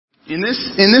In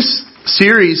this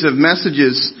series of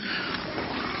messages,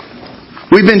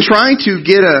 we've been trying to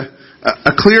get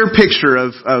a clear picture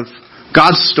of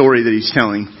God's story that He's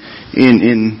telling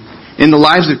in the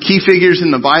lives of key figures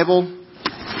in the Bible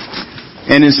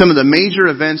and in some of the major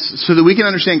events, so that we can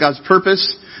understand God's purpose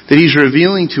that He's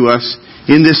revealing to us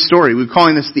in this story. We're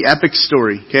calling this the epic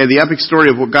story. Okay, the epic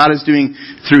story of what God is doing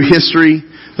through history,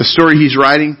 the story He's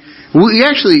writing. We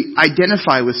actually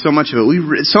identify with so much of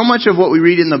it. So much of what we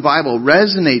read in the Bible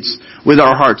resonates with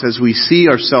our hearts as we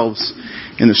see ourselves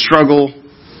in the struggle,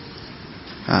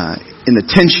 in the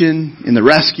tension, in the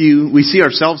rescue. We see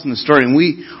ourselves in the story, and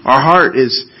our heart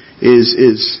is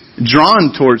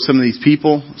drawn towards some of these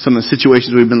people, some of the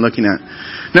situations we've been looking at.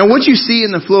 Now, what you see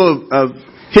in the flow of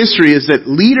history is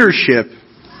that leadership,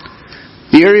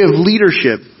 the area of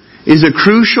leadership, is a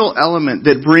crucial element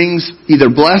that brings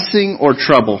either blessing or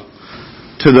trouble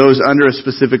to those under a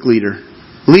specific leader.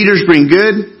 Leaders bring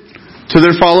good to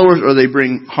their followers, or they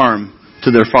bring harm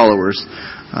to their followers.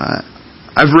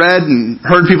 I've read and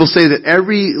heard people say that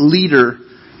every leader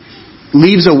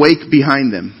leaves a wake behind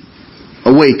them.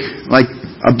 A wake, like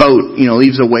a boat,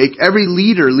 leaves a wake. Every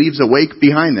leader leaves a wake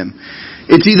behind them.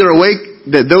 It's either a wake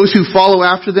that those who follow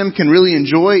after them can really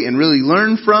enjoy and really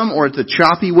learn from, or it's a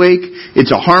choppy wake, it's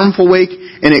a harmful wake,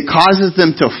 and it causes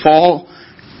them to fall,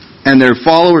 and their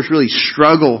followers really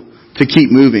struggle to keep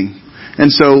moving.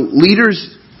 And so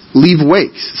leaders leave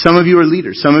wakes. Some of you are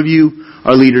leaders. Some of you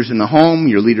are leaders in the home.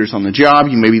 You're leaders on the job.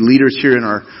 You may be leaders here in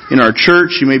our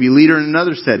church. You may be a leader in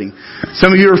another setting.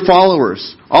 Some of you are followers.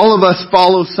 All of us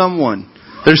follow someone.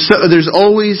 There's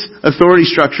always authority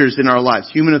structures in our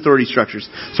lives, human authority structures.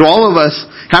 So all of us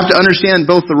have to understand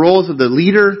both the roles of the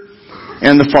leader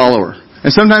and the follower. And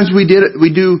sometimes we do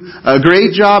a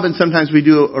great job, and sometimes we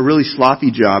do a really sloppy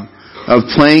job of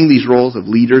playing these roles of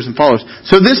leaders and followers.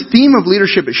 So this theme of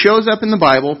leadership, it shows up in the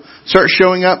Bible, starts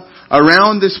showing up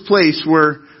around this place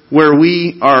where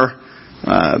we are,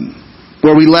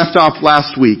 where we left off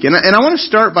last week. And I want to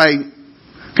start by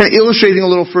kind of illustrating a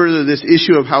little further this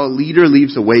issue of how a leader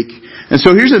leaves a wake. And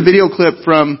so here's a video clip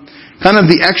from kind of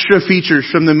the extra features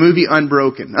from the movie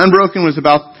Unbroken. Unbroken was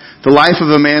about the life of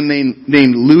a man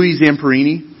named Louis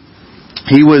Zamperini.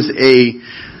 He was a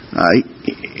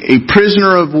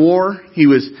prisoner of war. He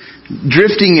was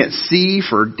drifting at sea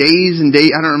for days and days.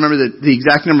 I don't remember the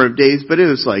exact number of days, but it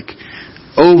was like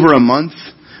over a month.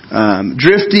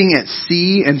 Drifting at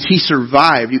sea, and he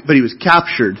survived, but he was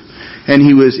captured. And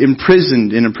he was imprisoned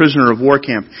in a prisoner of war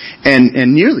camp and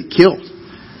nearly killed.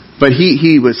 But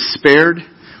he was spared.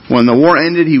 When the war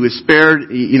ended, he was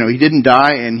spared. He didn't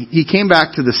die, and he came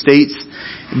back to the States.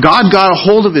 God got a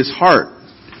hold of his heart.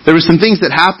 There were some things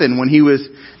that happened when he was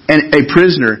a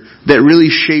prisoner that really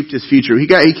shaped his future. He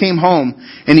came home,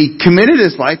 and he committed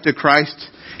his life to Christ,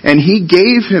 and he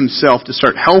gave himself to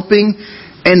start helping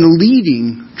and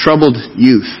leading troubled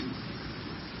youth.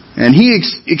 And he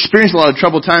experienced a lot of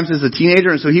troubled times as a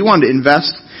teenager, and so he wanted to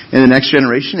invest in the next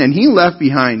generation, and he left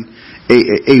behind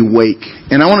a wake.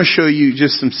 And I want to show you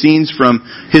just some scenes from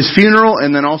his funeral,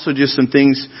 and then also just some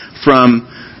things from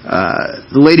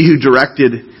the lady who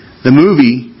directed the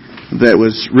movie that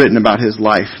was written about his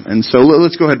life. And so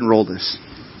let's go ahead and roll this.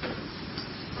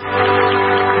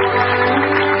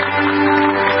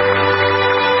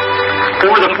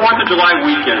 For the 4th of July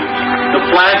weekend, the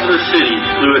flags of the city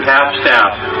flew at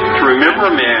half-staff to remember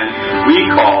a man we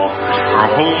call our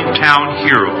hometown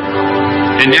hero.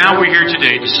 And now we're here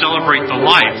today to celebrate the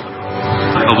life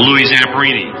of Louis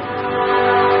Zamperini.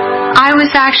 I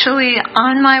was actually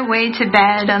on my way to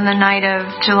bed on the night of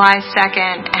July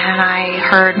 2nd, and I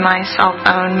heard my cell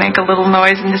phone make a little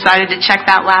noise and decided to check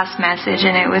that last message,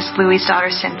 and it was Louis'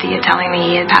 daughter Cynthia telling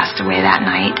me he had passed away that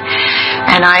night.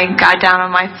 And I got down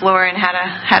on my floor and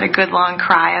had a good long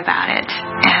cry about it.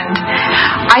 And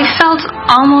I felt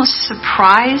almost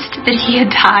surprised that he had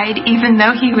died, even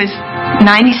though he was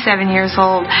 97 years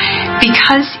old,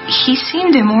 because he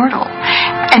seemed immortal.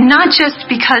 And not just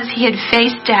because he had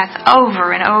faced death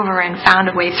over and over and found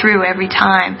a way through every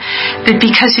time, but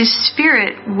because his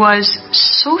spirit was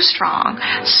so strong,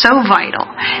 so vital,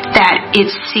 that it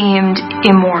seemed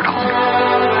immortal.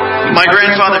 My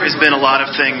grandfather has been a lot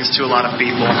of things to a lot of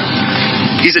people.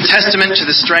 He's a testament to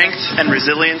the strength and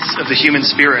resilience of the human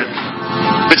spirit.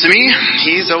 But to me,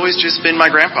 he's always just been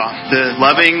my grandpa, the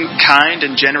loving, kind,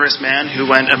 and generous man who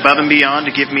went above and beyond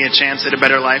to give me a chance at a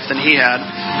better life than he had,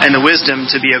 and the wisdom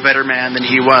to be a better man than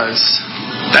he was.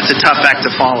 That's a tough act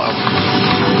to follow.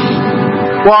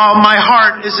 While my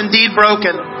heart is indeed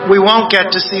broken, we won't get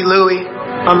to see Louis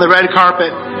on the red carpet.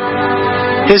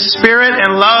 His spirit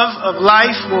and love of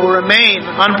life will remain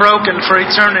unbroken for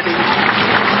eternity.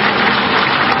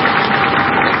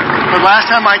 The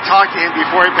last time I talked to him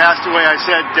before he passed away, I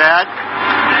said, Dad,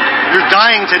 you're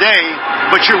dying today,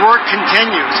 but your work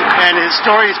continues. And his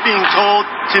story is being told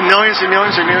to millions and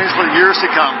millions and millions for years to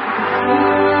come.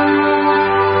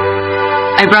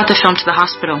 I brought the film to the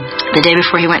hospital the day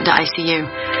before he went to ICU.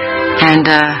 And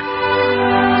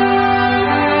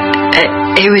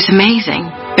it was amazing.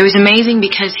 It was amazing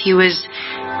because it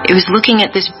was looking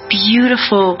at this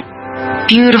beautiful,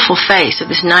 beautiful face of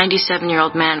this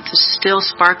 97-year-old man with still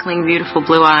sparkling, beautiful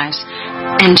blue eyes,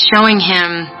 and showing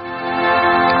him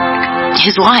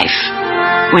his life.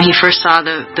 When he first saw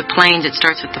the planes, it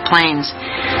starts with the planes,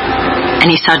 and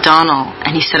he saw Donald,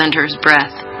 and he said under his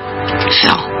breath,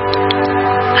 Phil.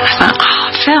 And I thought,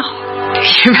 oh, Phil.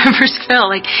 He remembers Phil.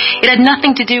 Like, it had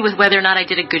nothing to do with whether or not I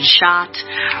did a good shot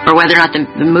or whether or not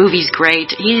the movie's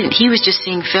great. He was just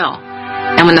seeing Phil.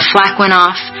 And when the flak went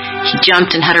off, he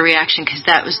jumped and had a reaction because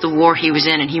that was the war he was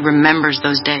in, and he remembers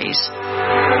those days.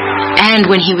 And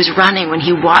when he was running, when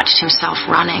he watched himself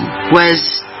running,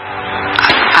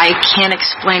 I can't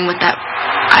explain what that...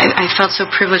 I felt so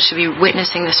privileged to be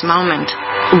witnessing this moment,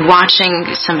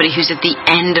 watching somebody who's at the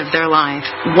end of their life,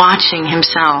 watching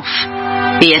himself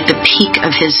be at the peak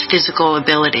of his physical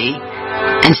ability,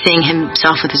 and seeing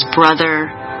himself with his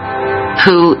brother,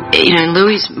 who, in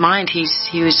Louis' mind, he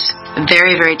was a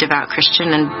very, very devout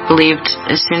Christian and believed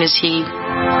as soon as he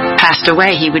passed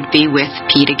away, he would be with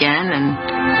Pete again and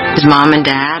his mom and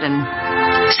dad, and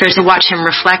started to watch him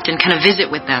reflect and kind of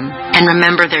visit with them and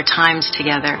remember their times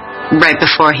together right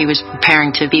before he was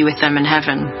preparing to be with them in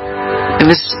heaven. It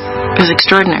was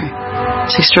extraordinary.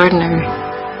 It's extraordinary.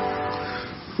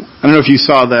 I don't know if you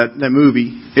saw that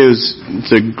movie.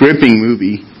 It's a gripping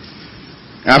movie.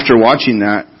 After watching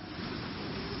that,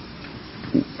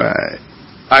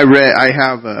 I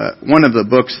have one of the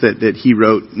books that he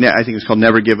wrote. I think it's called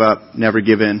Never Give Up, Never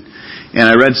Give In, and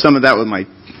I read some of that with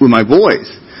my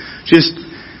boys. Just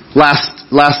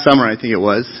last summer, I think it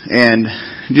was, and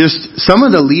just some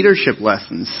of the leadership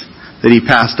lessons that he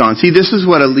passed on. See, this is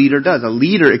what a leader does. A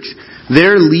leader,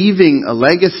 they're leaving a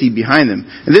legacy behind them.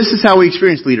 And this is how we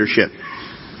experience leadership.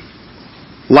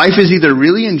 Life is either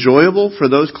really enjoyable for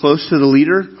those close to the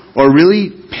leader or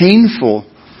really painful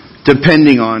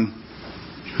depending on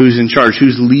who's in charge,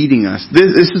 who's leading us.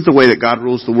 This is the way that God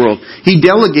rules the world. He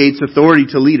delegates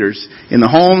authority to leaders in the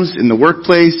homes, in the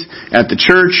workplace, at the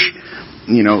church.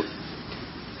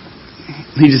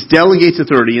 He just delegates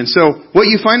authority. And so what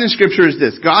you find in Scripture is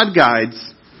this. God guides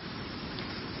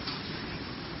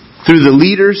through the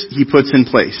leaders He puts in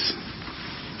place.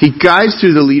 He guides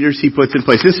through the leaders He puts in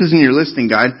place. This isn't your listening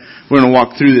guide. We're going to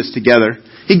walk through this together.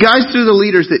 He guides through the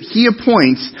leaders that He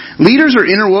appoints. Leaders are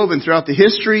interwoven throughout the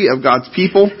history of God's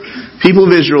people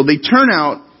of Israel. They turn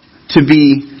out to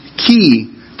be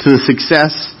key to the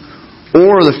success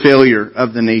or the failure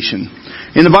of the nation.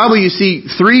 In the Bible, you see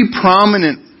three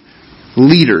prominent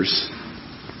leaders.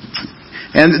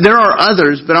 And there are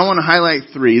others, but I want to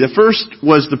highlight three. The first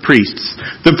was the priests.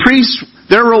 The priests,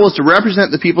 their role was to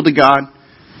represent the people to God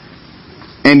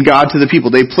and God to the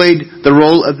people. They played the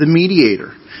role of the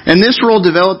mediator. And this role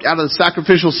developed out of the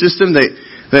sacrificial system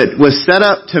that was set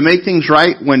up to make things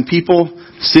right when people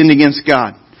sinned against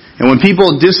God. And when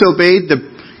people disobeyed,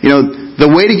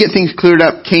 the way to get things cleared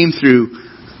up came through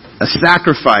a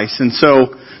sacrifice. And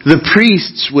so the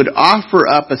priests would offer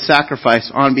up a sacrifice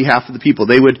on behalf of the people.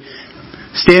 They would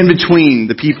stand between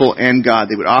the people and God.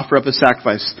 They would offer up a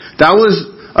sacrifice. That was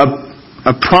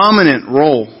a prominent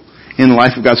role in the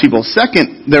life of God's people.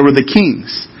 Second, there were the kings.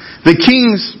 The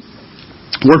kings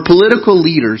were political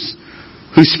leaders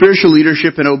whose spiritual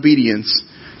leadership and obedience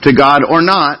to God or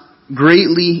not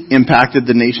greatly impacted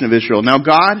the nation of Israel. Now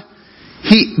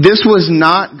this was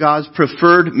not God's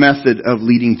preferred method of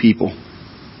leading people.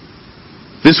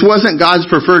 This wasn't God's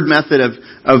preferred method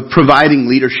of providing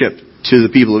leadership to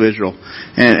the people of Israel.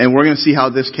 And we're going to see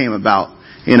how this came about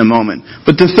in a moment.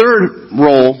 But the third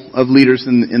role of leaders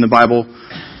in the Bible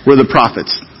were the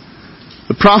prophets.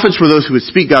 The prophets were those who would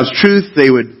speak God's truth. They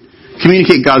would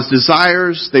communicate God's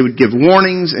desires. They would give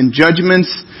warnings and judgments.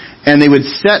 And they would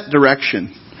set direction.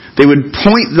 They would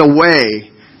point the way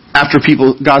after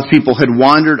God's people had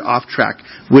wandered off track,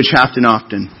 which happened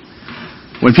often.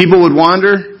 When people would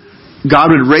wander,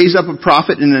 God would raise up a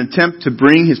prophet in an attempt to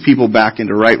bring His people back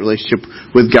into right relationship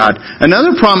with God.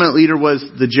 Another prominent leader was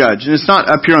the judge. And it's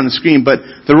not up here on the screen, but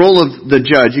the role of the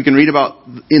judge you can read about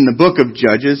in the book of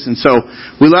Judges. And so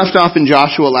we left off in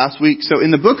Joshua last week. So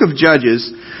in the book of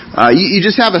Judges, you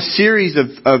just have a series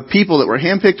of people that were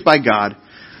handpicked by God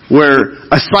where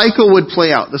a cycle would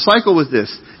play out. The cycle was this.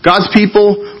 God's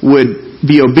people would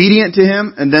be obedient to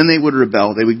Him, and then they would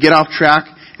rebel. They would get off track,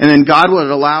 and then God would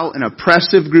allow an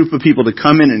oppressive group of people to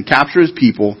come in and capture His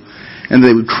people, and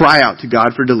they would cry out to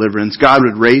God for deliverance. God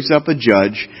would raise up a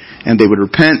judge, and they would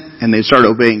repent, and they'd start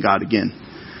obeying God again.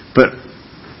 But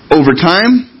over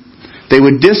time, they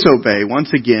would disobey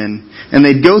once again, and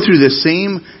they'd go through this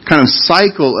same kind of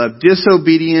cycle of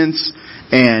disobedience,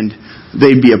 and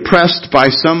they'd be oppressed by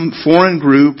some foreign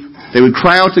group. They would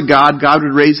cry out to God. God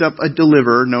would raise up a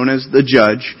deliverer known as the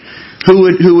judge,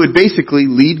 who would basically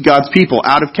lead God's people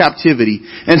out of captivity.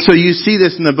 And so you see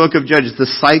this in the book of Judges, the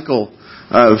cycle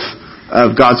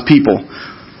of God's people.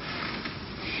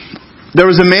 There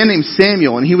was a man named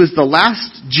Samuel, and he was the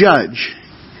last judge,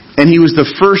 and he was the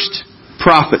first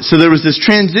prophet. So there was this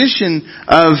transition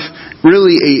of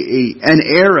really an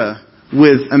era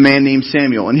with a man named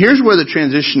Samuel. And here's where the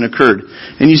transition occurred.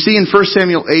 And you see in 1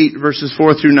 Samuel 8, verses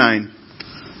 4 through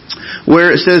 9,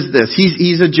 where it says this.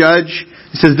 He's a judge.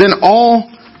 It says,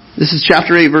 this is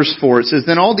chapter 8, verse 4. It says,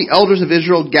 then all the elders of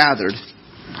Israel gathered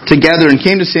together and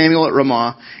came to Samuel at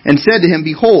Ramah and said to him,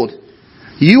 behold,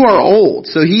 you are old.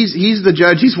 So he's the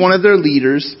judge. He's one of their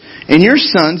leaders. And your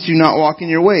sons do not walk in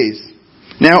your ways.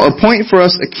 Now appoint for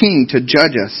us a king to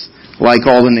judge us like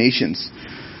all the nations.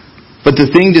 But the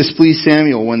thing displeased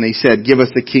Samuel when they said, give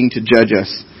us a king to judge us.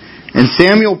 And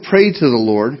Samuel prayed to the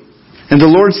Lord. And the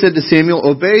Lord said to Samuel,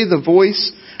 obey the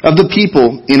voice of the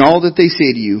people in all that they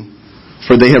say to you.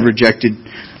 For they have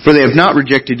not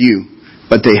rejected you,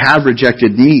 but they have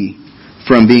rejected me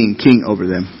from being king over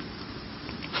them.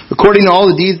 According to all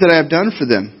the deeds that I have done for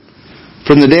them,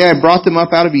 from the day I brought them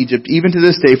up out of Egypt, even to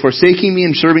this day, forsaking me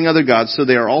and serving other gods, so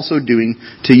they are also doing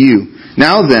to you.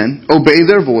 Now then, obey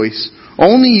their voice.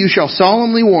 Only you shall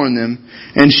solemnly warn them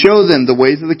and show them the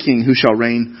ways of the king who shall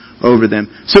reign over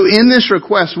them. So in this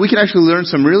request, we can actually learn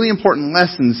some really important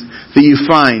lessons that you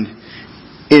find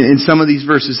in some of these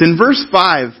verses. In verse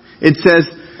 5, it says,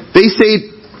 they say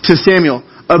to Samuel,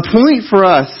 appoint for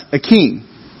us a king.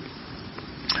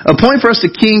 Appoint for us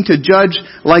a king to judge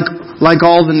like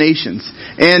all the nations.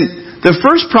 And the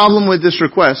first problem with this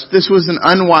request, this was an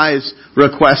unwise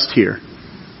request here.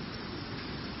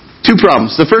 Two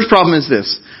problems. The first problem is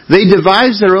this. They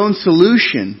devised their own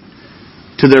solution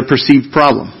to their perceived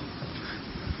problem.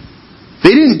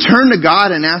 They didn't turn to God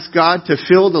and ask God to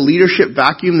fill the leadership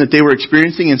vacuum that they were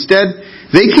experiencing. Instead,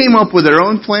 they came up with their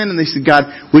own plan and they said, God,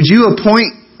 would you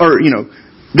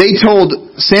they told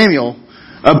Samuel,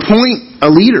 appoint a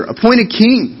leader, appoint a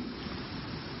king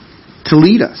to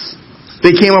lead us.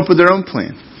 They came up with their own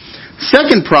plan.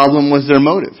 Second problem was their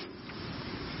motive.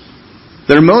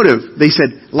 Their motive, they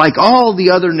said, like all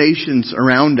the other nations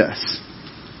around us.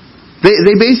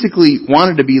 They basically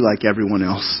wanted to be like everyone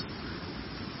else.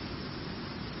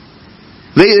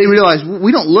 They realized,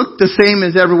 we don't look the same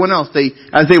as everyone else.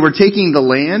 As they were taking the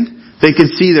land, they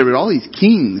could see there were all these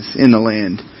kings in the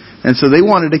land. And so they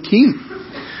wanted a king.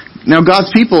 Now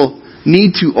God's people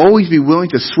need to always be willing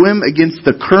to swim against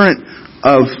the current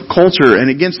of culture and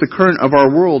against the current of our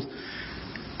world.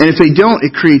 And if they don't,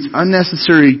 it creates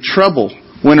unnecessary trouble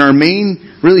when our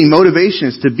main really motivation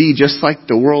is to be just like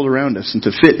the world around us and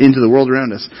to fit into the world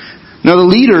around us. Now the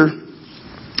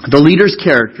leader's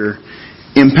character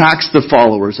impacts the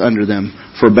followers under them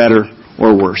for better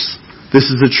or worse. This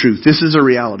is the truth. This is a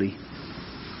reality.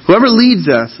 Whoever leads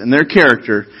us and their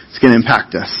character is going to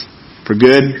impact us. For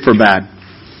good, for bad.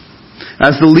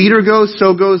 As the leader goes,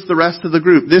 so goes the rest of the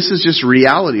group. This is just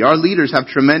reality. Our leaders have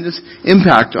tremendous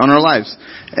impact on our lives.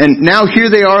 And now here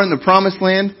they are in the promised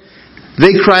land.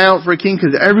 They cry out for a king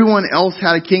because everyone else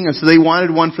had a king, and so they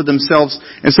wanted one for themselves.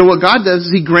 And so what God does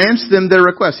is He grants them their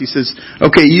request. He says,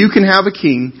 okay, you can have a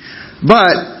king,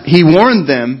 but He warned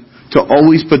them to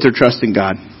always put their trust in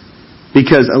God.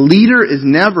 Because a leader is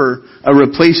never a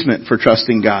replacement for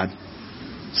trusting God.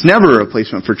 It's never a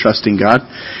replacement for trusting God.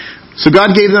 So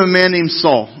God gave them a man named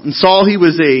Saul. And Saul, he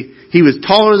was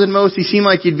taller than most. He seemed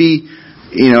like he'd be,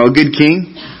 a good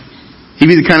king. He'd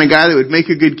be the kind of guy that would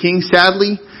make a good king.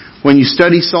 Sadly, when you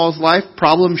study Saul's life,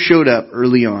 problems showed up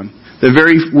early on.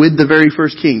 With the very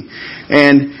first king.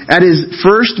 And at his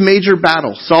first major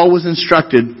battle, Saul was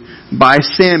instructed by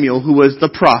Samuel, who was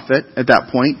the prophet at that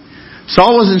point.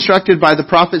 Saul was instructed by the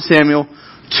prophet Samuel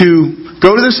to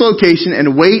go to this location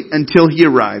and wait until he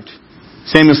arrived.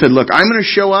 Samuel said, look, I'm going to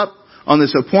show up on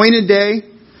this appointed day.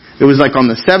 It was like on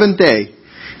the 7th day.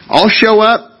 I'll show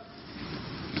up.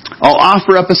 I'll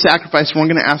offer up a sacrifice. And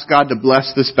we're going to ask God to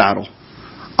bless this battle.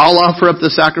 I'll offer up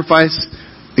the sacrifice.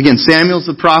 Again, Samuel's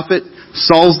the prophet.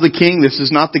 Saul's the king. This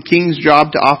is not the king's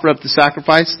job to offer up the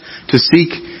sacrifice, to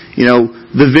seek,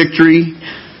 the victory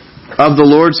of the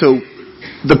Lord. So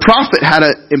the prophet had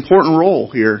an important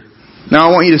role here. Now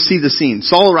I want you to see the scene.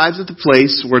 Saul arrives at the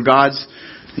place where God's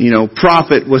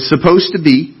prophet was supposed to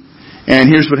be. And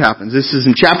here's what happens. This is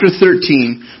in chapter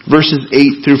 13, verses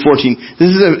 8 through 14.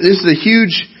 This is a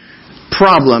huge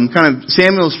problem, kind of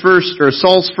Saul's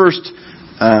first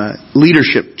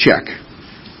leadership check.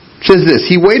 It says this: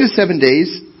 he waited 7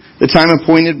 days, the time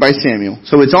appointed by Samuel.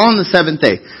 So it's on the seventh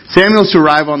day. Samuel's to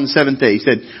arrive on the seventh day. He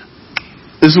said,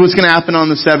 this is what's going to happen on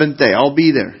the seventh day. I'll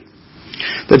be there.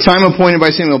 The time appointed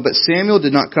by Samuel. But Samuel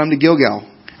did not come to Gilgal,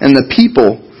 and the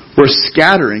people were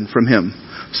scattering from him.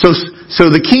 So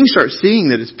the king starts seeing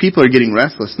that his people are getting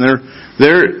restless, and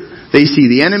they see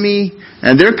the enemy,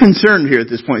 and they're concerned here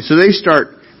at this point. So they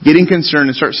start getting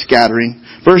concerned and start scattering.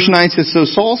 Verse 9 says, so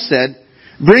Saul said,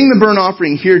 bring the burnt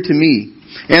offering here to me,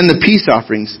 and the peace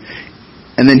offerings.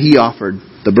 And then he offered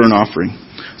the burnt offering.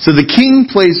 So the king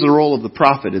plays the role of the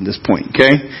prophet in this point,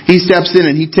 okay? He steps in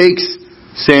and he takes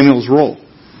Samuel's role.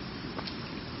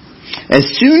 As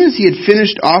soon as he had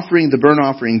finished offering the burnt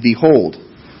offering, behold,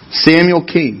 Samuel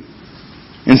came.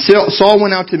 And Saul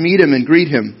went out to meet him and greet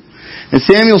him. And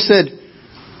Samuel said,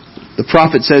 the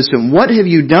prophet says to him, what have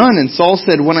you done? And Saul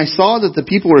said, when I saw that the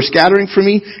people were scattering from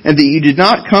me, and that you did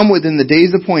not come within the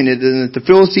days appointed, and that the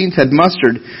Philistines had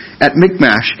mustered at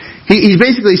Michmash. He's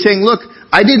basically saying, look,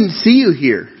 I didn't see you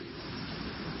here.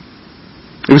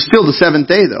 It was still the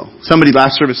seventh day, though. Somebody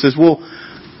last service says, well,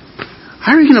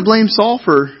 how are you going to blame Saul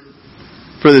for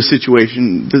this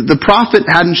situation? The prophet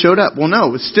hadn't showed up. Well, no,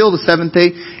 it was still the seventh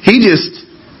day. He just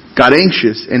got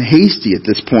anxious and hasty at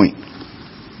this point.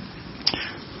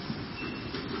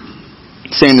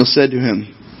 Samuel said to him,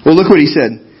 well, look what he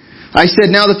said. I said,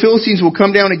 now the Philistines will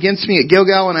come down against me at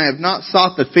Gilgal, and I have not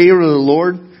sought the favor of the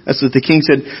Lord. That's what the king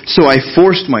said. So I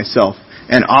forced myself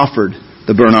and offered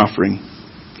the burnt offering.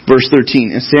 Verse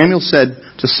 13, and Samuel said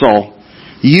to Saul,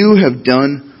 you have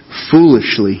done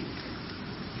foolishly.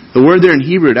 The word there in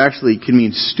Hebrew, it actually can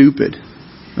mean stupid.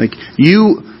 Like,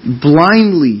 you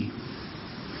blindly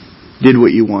did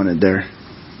what you wanted there.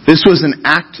 This was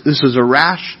a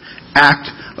rash act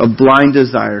of blind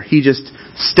desire. He just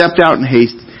stepped out in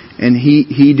haste, and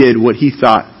he did what he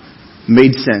thought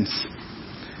made sense.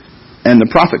 And the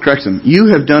prophet corrects him.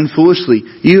 You have done foolishly.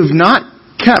 You have not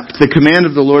kept the command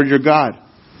of the Lord your God,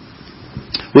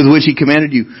 with which He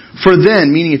commanded you. For then,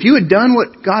 meaning if you had done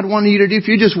what God wanted you to do, if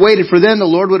you just waited, for then the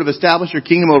Lord would have established your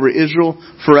kingdom over Israel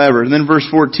forever. And then verse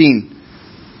 14.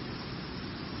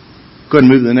 Go ahead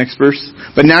and move to the next verse.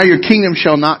 But now your kingdom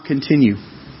shall not continue.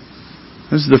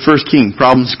 This is the first king.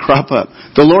 Problems crop up.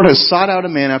 The Lord has sought out a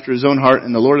man after His own heart,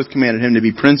 and the Lord has commanded him to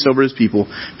be prince over His people,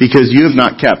 because you have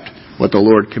not kept what the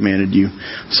Lord commanded you.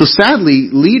 So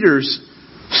sadly, leaders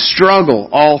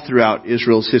struggle all throughout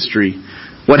Israel's history.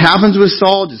 What happens with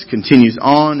Saul just continues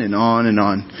on and on and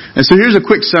on. And so here's a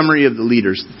quick summary of the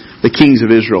leaders, the kings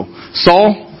of Israel.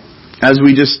 Saul, as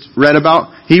we just read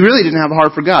about, he really didn't have a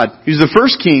heart for God. He was the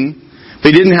first king,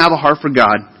 but he didn't have a heart for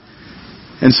God.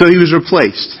 And so he was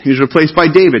replaced. He was replaced by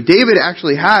David. David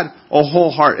actually had a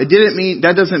whole heart.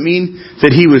 That doesn't mean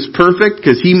that he was perfect,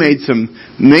 because he made some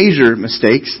major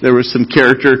mistakes. There were some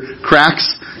character cracks,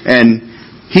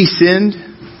 and he sinned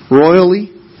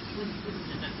royally.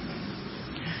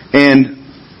 And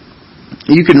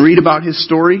you can read about his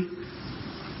story.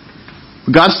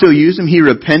 God still used him. He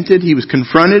repented. He was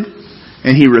confronted,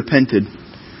 and he repented.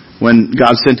 When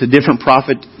God sent a different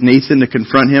prophet, Nathan, to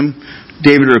confront him,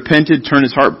 David repented, turned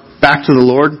his heart back to the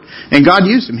Lord, and God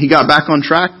used him. He got back on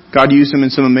track. God used him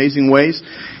in some amazing ways.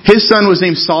 His son was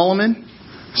named Solomon.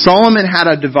 Solomon had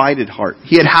a divided heart.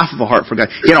 He had half of a heart for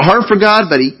God. He had a heart for God,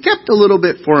 but he kept a little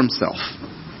bit for himself.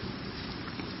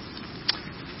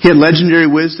 He had legendary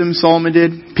wisdom, Solomon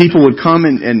did. People would come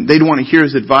and they'd want to hear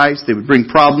his advice. They would bring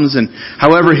problems. And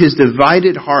however, his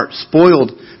divided heart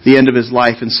spoiled the end of his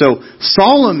life. And so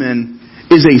Solomon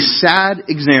is a sad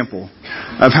example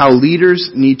of how leaders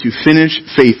need to finish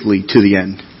faithfully to the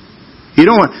end.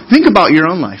 Think about your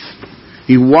own life.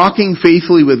 You walking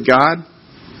faithfully with God.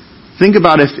 Think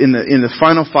about if in the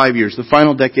final 5 years, the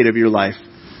final decade of your life,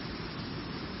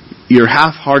 your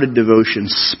half-hearted devotion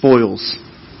spoils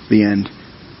the end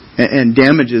and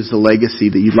damages the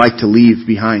legacy that you'd like to leave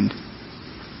behind.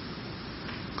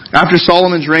 After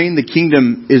Solomon's reign, the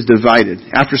kingdom is divided.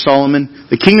 After Solomon,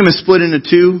 the kingdom is split into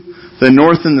two, the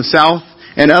north and the south.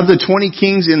 And of the 20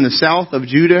 kings in the south of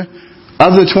Judah,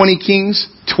 of the 20 kings,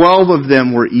 12 of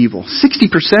them were evil.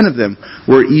 60% of them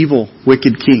were evil,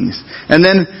 wicked kings. And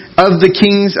then of the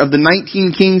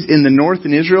 19 kings in the north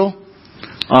in Israel,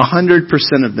 100%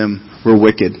 of them were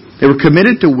wicked. They were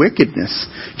committed to wickedness.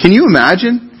 Can you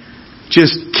imagine?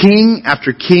 Just king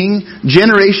after king,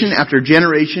 generation after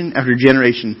generation after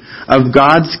generation of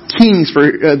God's kings,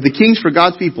 the kings for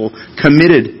God's people,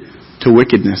 committed to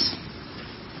wickedness.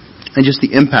 and just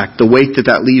the impact, the weight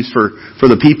that leaves for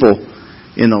the people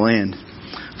in the land.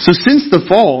 So since the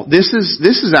fall, this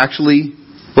is actually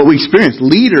what we experienced.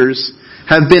 Leaders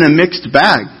have been a mixed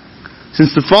bag.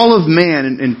 Since the fall of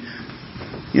man, and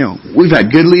we've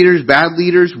had good leaders, bad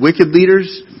leaders, wicked leaders,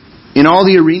 in all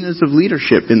the arenas of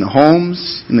leadership, in the homes,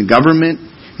 in the government,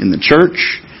 in the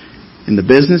church, in the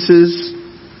businesses.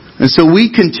 And so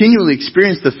we continually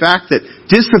experience the fact that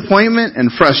disappointment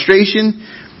and frustration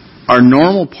are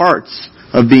normal parts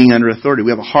of being under authority.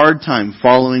 We have a hard time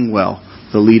following well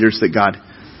the leaders that God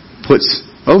puts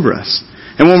over us.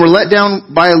 And when we're let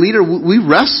down by a leader, we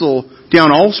wrestle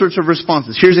down all sorts of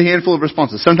responses. Here's a handful of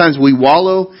responses. Sometimes we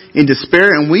wallow in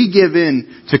despair and we give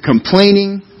in to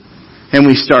complaining and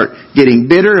we start getting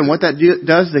bitter. And what that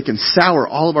does, it can sour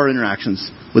all of our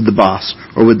interactions with the boss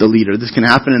or with the leader. This can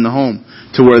happen in the home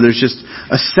to where there's just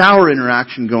a sour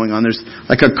interaction going on. There's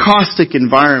like a caustic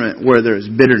environment where there is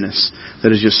bitterness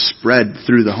that is just spread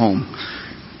through the home.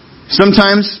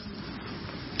 Sometimes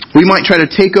we might try to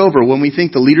take over when we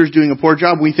think the leader's doing a poor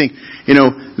job. We think,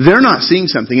 they're not seeing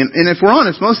something. And if we're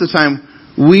honest, most of the time,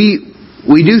 we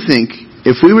do think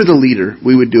if we were the leader,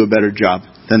 we would do a better job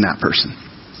than that person.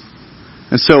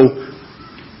 And so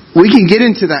we can get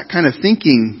into that kind of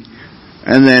thinking,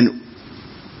 and then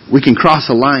we can cross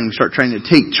a line and start trying to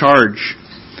take charge.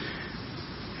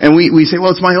 And we say,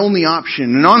 well, it's my only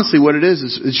option. And honestly, what it is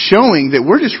showing that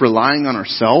we're just relying on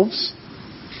ourselves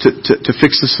to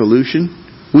fix the solution.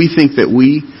 We think that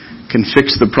we can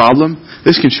fix the problem.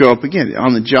 This can show up again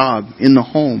on the job, in the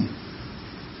home.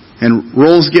 And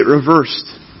roles get reversed.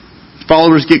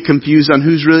 Followers get confused on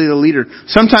who's really the leader.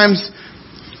 Sometimes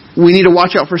we need to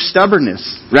watch out for stubbornness.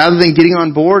 Rather than getting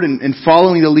on board and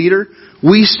following the leader,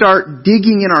 we start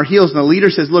digging in our heels. And the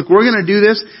leader says, look, we're going to do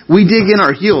this. We dig in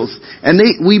our heels. And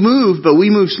we move, but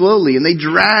we move slowly. And they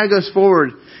drag us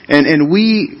forward. And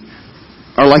we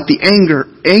are like the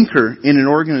anchor in an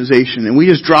organization. And we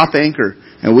just drop anchor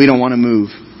and we don't want to move.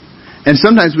 And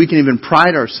sometimes we can even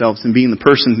pride ourselves in being the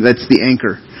person that's the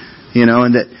anchor.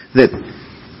 And that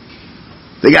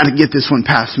they got to get this one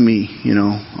past me.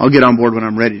 I'll get on board when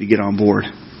I'm ready to get on board.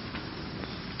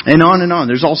 And on and on.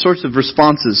 There's all sorts of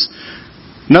responses.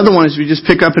 Another one is we just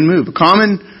pick up and move. A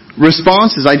common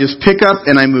response is I just pick up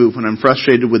and I move when I'm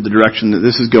frustrated with the direction that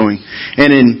this is going. And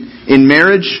in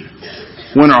marriage,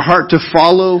 when our heart to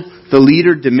follow the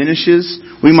leader diminishes,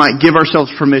 we might give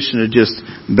ourselves permission to just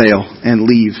bail and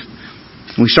leave.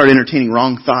 We start entertaining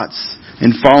wrong thoughts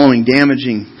and following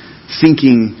damaging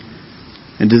thinking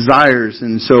and desires.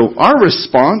 And so our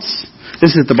response,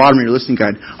 this is at the bottom of your listening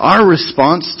guide, our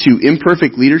response to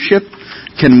imperfect leadership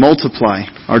can multiply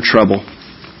our trouble.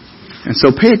 And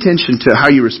so pay attention to how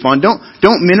you respond.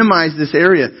 Don't minimize this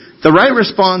area. The right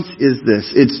response is this.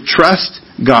 It's trust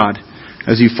God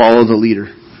as you follow the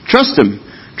leader. Trust Him.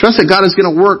 Trust that God is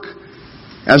going to work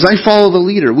as I follow the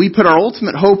leader. We put our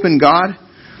ultimate hope in God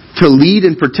to lead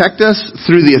and protect us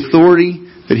through the authority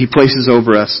that He places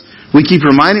over us. We keep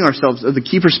reminding ourselves of the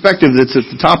key perspective that's at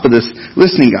the top of this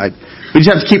listening guide. We just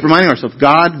have to keep reminding ourselves,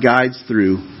 God guides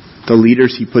through the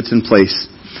leaders He puts in place.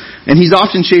 And He's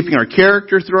often shaping our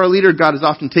character through our leader. God is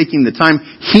often taking the time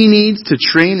He needs to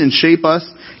train and shape us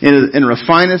and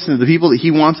refine us into the people that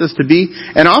He wants us to be.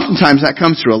 And oftentimes that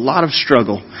comes through a lot of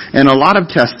struggle and a lot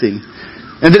of testing.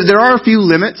 And there are a few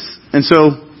limits. And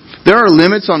so there are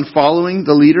limits on following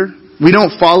the leader. We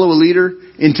don't follow a leader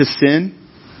into sin.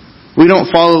 We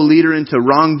don't follow a leader into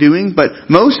wrongdoing. But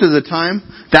most of the time,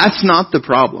 that's not the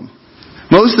problem.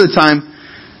 Most of the time,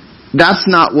 that's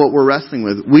not what we're wrestling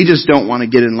with. We just don't want to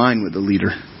get in line with the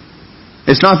leader.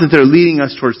 It's not that they're leading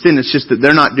us towards sin. It's just that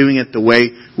they're not doing it the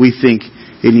way we think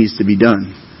it needs to be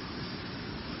done.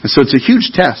 And so it's a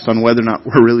huge test on whether or not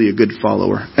we're really a good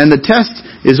follower. And the test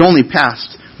is only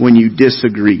passed when you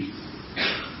disagree.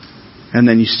 And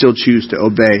then you still choose to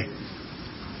obey.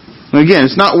 Again,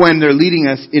 it's not when they're leading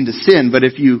us into sin, but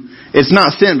it's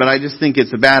not sin, but I just think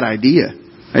it's a bad idea.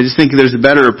 I just think there's a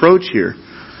better approach here.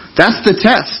 That's the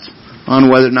test on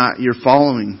whether or not you're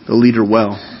following the leader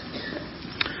well.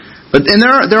 And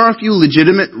there are a few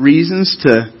legitimate reasons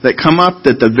that come up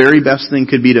that the very best thing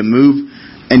could be to move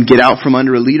and get out from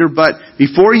under a leader. But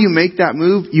before you make that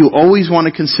move, you always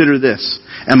want to consider this.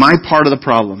 Am I part of the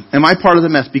problem? Am I part of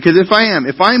the mess? Because if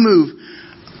I move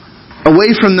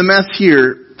away from the mess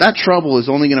here, that trouble is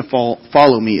only going to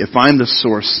follow me if I'm the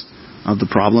source of the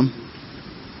problem.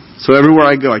 So everywhere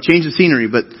I go, I change the scenery,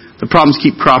 but the problems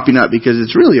keep cropping up because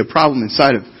it's really a problem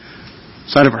inside of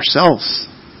ourselves.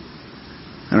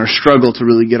 And our struggle to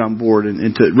really get on board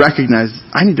and to recognize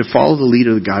I need to follow the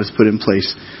leader that God has put in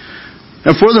place.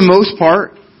 And for the most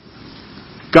part,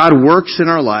 God works in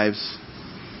our lives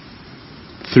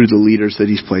through the leaders that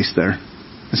He's placed there.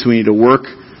 And so we need to work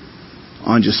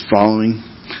on just following.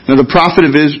 Now the prophet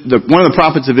of Israel, one of the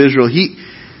prophets of Israel, he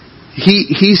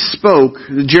spoke,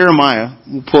 Jeremiah,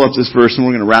 we'll pull up this verse and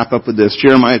we're going to wrap up with this.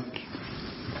 Jeremiah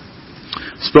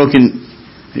spoke in,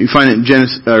 you find it in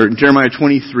Jeremiah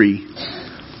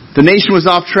 23. The nation was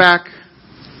off track.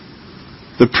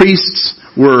 The priests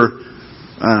were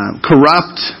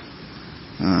corrupt.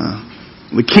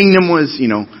 The kingdom was,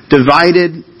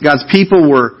 divided. God's people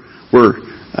were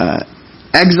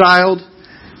exiled.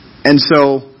 And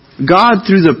so God,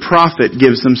 through the prophet,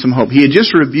 gives them some hope. He had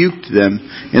just rebuked them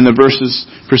in the verses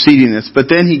preceding this, but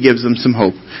then He gives them some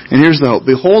hope. And here's the hope.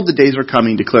 Behold, the days are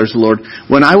coming, declares the Lord,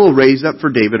 when I will raise up for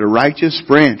David a righteous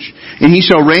branch, and he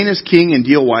shall reign as king and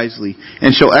deal wisely,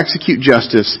 and shall execute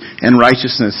justice and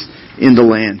righteousness in the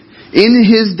land. In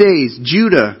His days,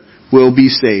 Judah will be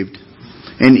saved,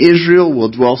 and Israel will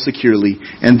dwell securely.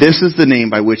 And this is the name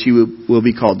by which He will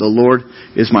be called. The Lord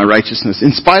is my righteousness.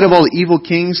 In spite of all the evil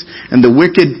kings and the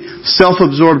wicked,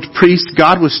 self-absorbed priests,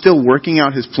 God was still working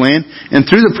out His plan. And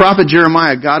through the prophet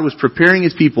Jeremiah, God was preparing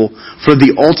His people for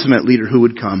the ultimate leader who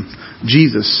would come,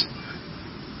 Jesus.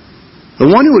 The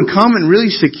one who would come and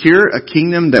really secure a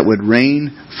kingdom that would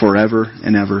reign forever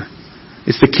and ever.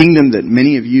 It's the kingdom that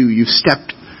many of you've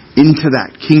stepped into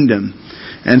that kingdom.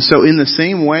 And so in the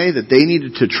same way that they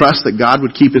needed to trust that God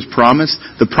would keep His promise,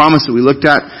 the promise that we looked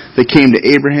at that came to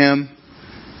Abraham,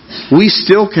 we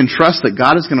still can trust that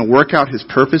God is going to work out His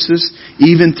purposes,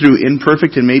 even through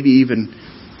imperfect and maybe even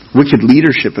wicked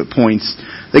leadership at points.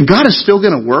 That God is still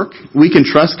going to work. We can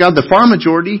trust God. The far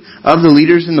majority of the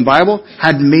leaders in the Bible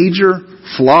had major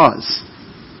flaws.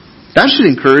 That should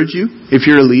encourage you if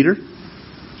you're a leader.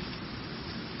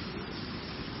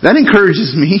 That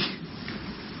encourages me.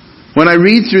 When I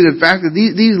read through the fact that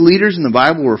these leaders in the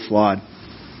Bible were flawed,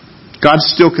 God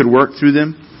still could work through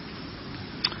them.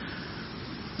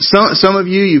 Some of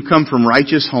you've come from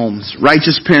righteous homes,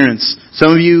 righteous parents.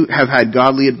 Some of you have had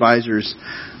godly advisors.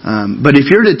 But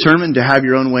if you're determined to have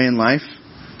your own way in life,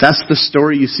 that's the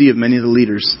story you see of many of the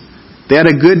leaders. They had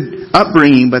a good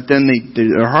upbringing, but then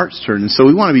their hearts turned. And so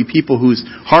we want to be people whose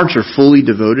hearts are fully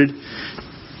devoted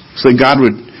so that God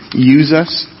would use us.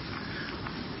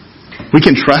 We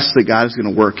can trust that God is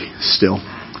going to work still.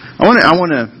 I want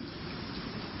to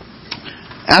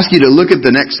ask you to look at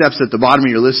the next steps at the bottom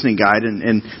of your listening guide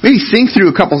and maybe think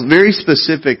through a couple very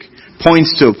specific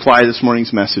points to apply this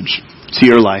morning's message to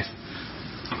your life.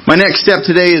 My next step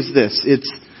today is this. It's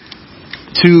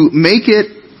to make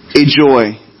it a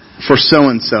joy for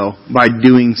so-and-so by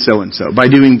doing so-and-so, by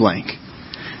doing blank.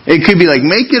 It could be like,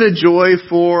 make it a joy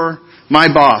for my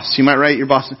boss. You might write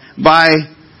your boss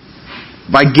by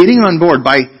getting on board,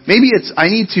 maybe it's,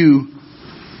 I need to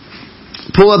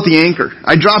pull up the anchor.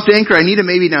 I dropped anchor, I need to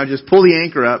maybe now just pull the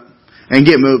anchor up and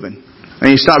get moving. And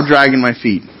you stop dragging my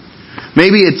feet.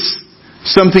 Maybe it's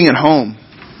something at home.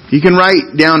 You can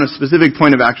write down a specific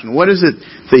point of action. What is it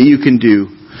that you can do?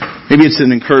 Maybe it's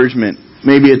an encouragement.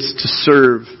 Maybe it's to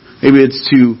serve. Maybe it's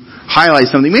to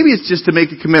highlight something. Maybe it's just to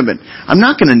make a commitment. I'm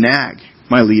not going to nag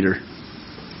my leader.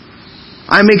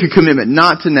 I make a commitment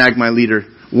not to nag my leader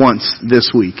once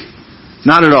this week.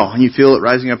 Not at all. And you feel it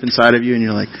rising up inside of you and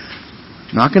you're like,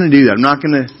 I'm not going to do that. I'm not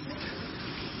going to.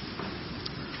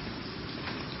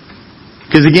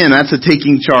 Because again, that's a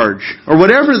taking charge. Or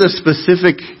whatever the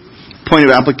specific point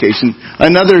of application.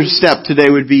 Another step today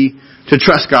would be to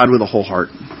trust God with a whole heart.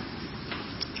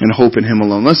 And hope in Him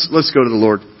alone. Let's go to the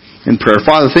Lord in prayer.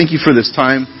 Father, thank you for this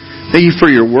time. Thank you for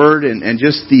your word and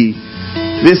just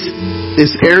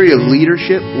this area of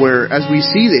leadership where as we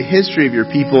see the history of your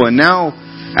people and now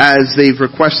as they've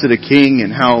requested a king and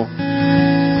how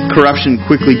corruption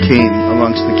quickly came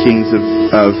amongst the kings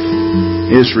of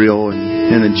Israel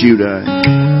and of Judah.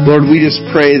 Lord, we just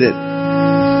pray that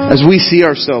as we see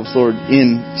ourselves, Lord,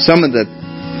 in some of the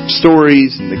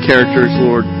stories and the characters,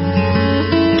 Lord,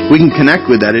 we can connect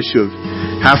with that issue of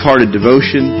half-hearted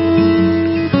devotion,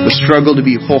 the struggle to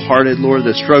be wholehearted, Lord,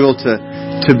 the struggle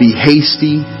to be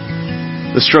hasty,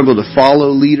 the struggle to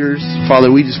follow leaders. Father,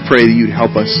 we just pray that you'd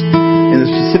help us in the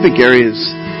specific areas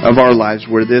of our lives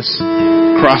where this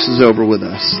crosses over with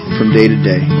us from day to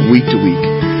day, week to week.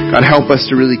 God, help us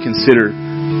to really consider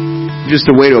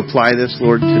just a way to apply this,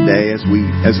 Lord, today as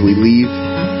we leave,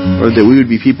 or that we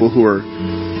would be people who are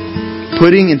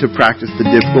putting into practice the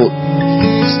difficult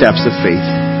steps of faith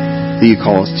that you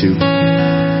call us to.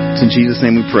 It's in Jesus'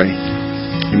 name we pray.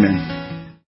 Amen.